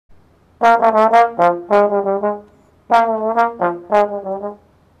Hi,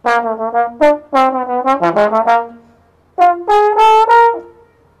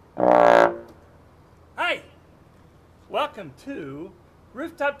 welcome to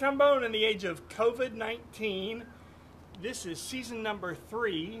Rooftop Trombone in the age of COVID-19. This is season number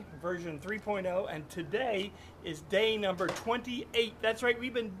 3, version 3.0, and today is day number 28. That's right,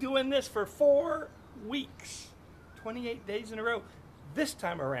 we've been doing this for 4 weeks, 28 days in a row. This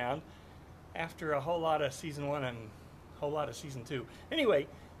time around, after a whole lot of season 1 and a whole lot of season 2. Anyway,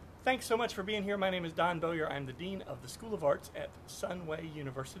 thanks so much for being here. My name is Don Bowyer. I'm the Dean of the School of Arts at Sunway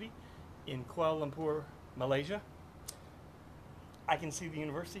University in Kuala Lumpur, Malaysia. I can see the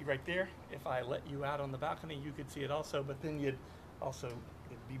university right there. If I let you out on the balcony, you could see it also, but then it'd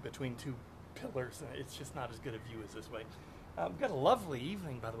be between 2 pillars, and it's just not as good a view as this way. We've got a lovely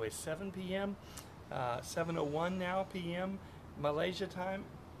evening, by the way, 7 p.m., 7:01 now p.m. Malaysia time.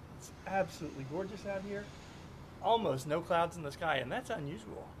 It's absolutely gorgeous out here. Almost no clouds in the sky, and that's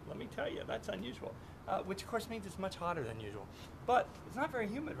unusual. Let me tell you, that's unusual. Which of course means it's much hotter than usual. But it's not very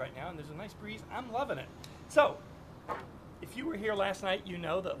humid right now, and there's a nice breeze. I'm loving it. So, if you were here last night, you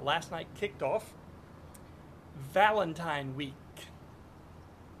know that last night kicked off Valentine Week.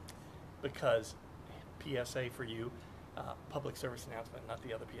 Because, PSA for you, public service announcement, not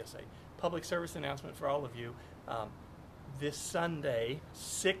the other PSA. Public service announcement for all of you. This Sunday,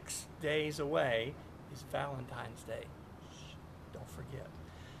 6 days away, is Valentine's Day. Shh, don't forget.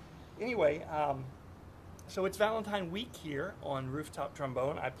 Anyway, so it's Valentine Week here on Rooftop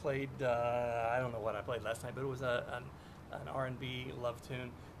Trombone. I played, I don't know what I played last night, but it was an R&B love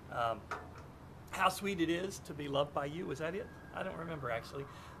tune. How Sweet It Is to Be Loved by You, was that it? I don't remember actually.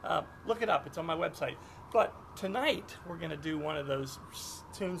 Look it up, it's on my website. But tonight we're going to do one of those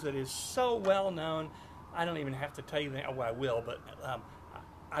tunes that is so well known, I don't even have to tell you that. Well, I will, but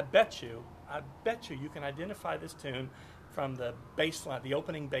I bet you you can identify this tune from the bass line, the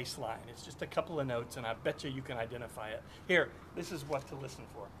opening bass line. It's just a couple of notes, and I bet you can identify it. Here, this is what to listen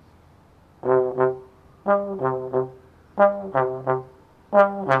for.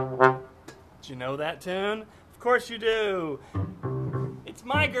 Do you know that tune? Of course you do. It's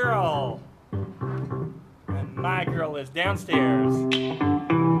My Girl. And My Girl is downstairs.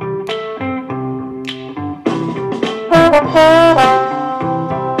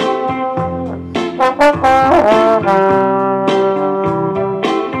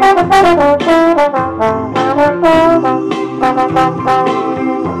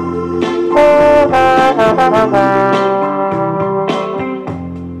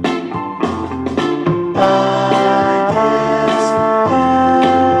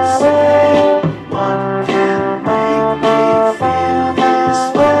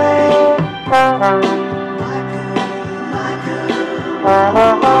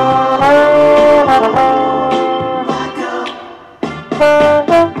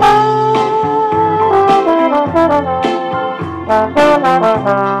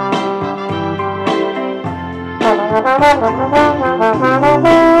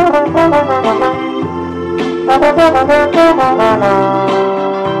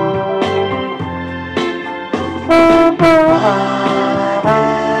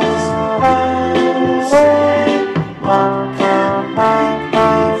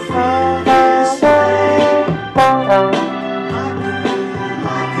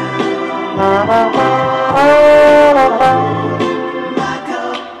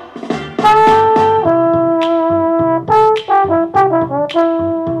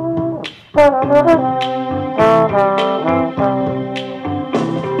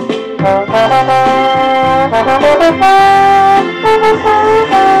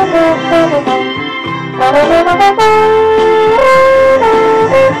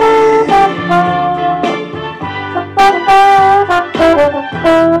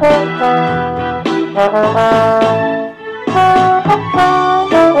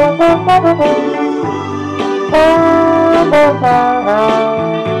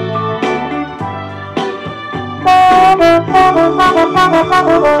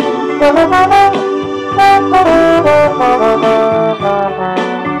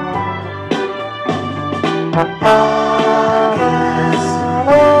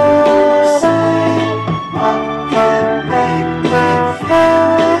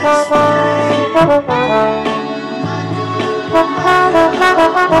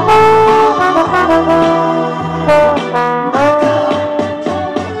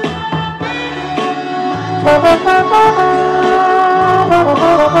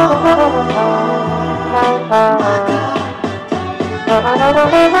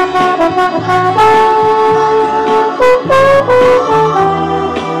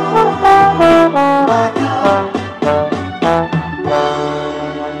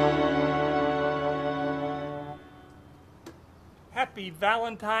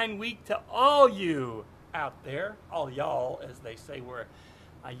 Valentine week to all you out there, all y'all, as they say where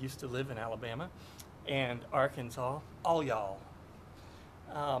I used to live in Alabama and Arkansas, all y'all.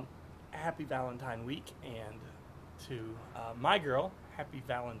 Happy Valentine week, and to my girl, happy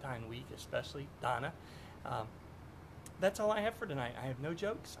Valentine week, especially Donna. That's all I have for tonight. I have no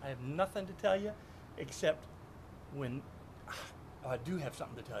jokes. I have nothing to tell you, except when I do have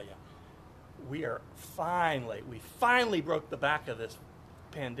something to tell you. We finally broke the back of this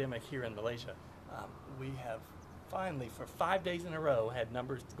pandemic here in Malaysia. We have finally, for 5 days in a row, had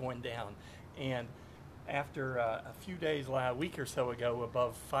numbers going down, and after a few days, a week or so ago,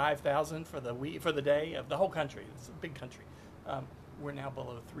 above 5,000 for the day of the whole country. It's a big country. We're now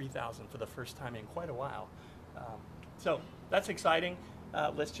below 3,000 for the first time in quite a while. So that's exciting.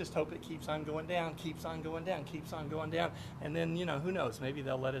 Let's just hope it keeps on going down, keeps on going down, keeps on going down. And then, who knows, maybe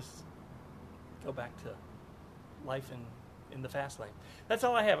they'll let us go back to life in the fast lane. That's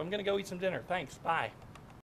all I have. I'm going to go eat some dinner. Thanks. Bye.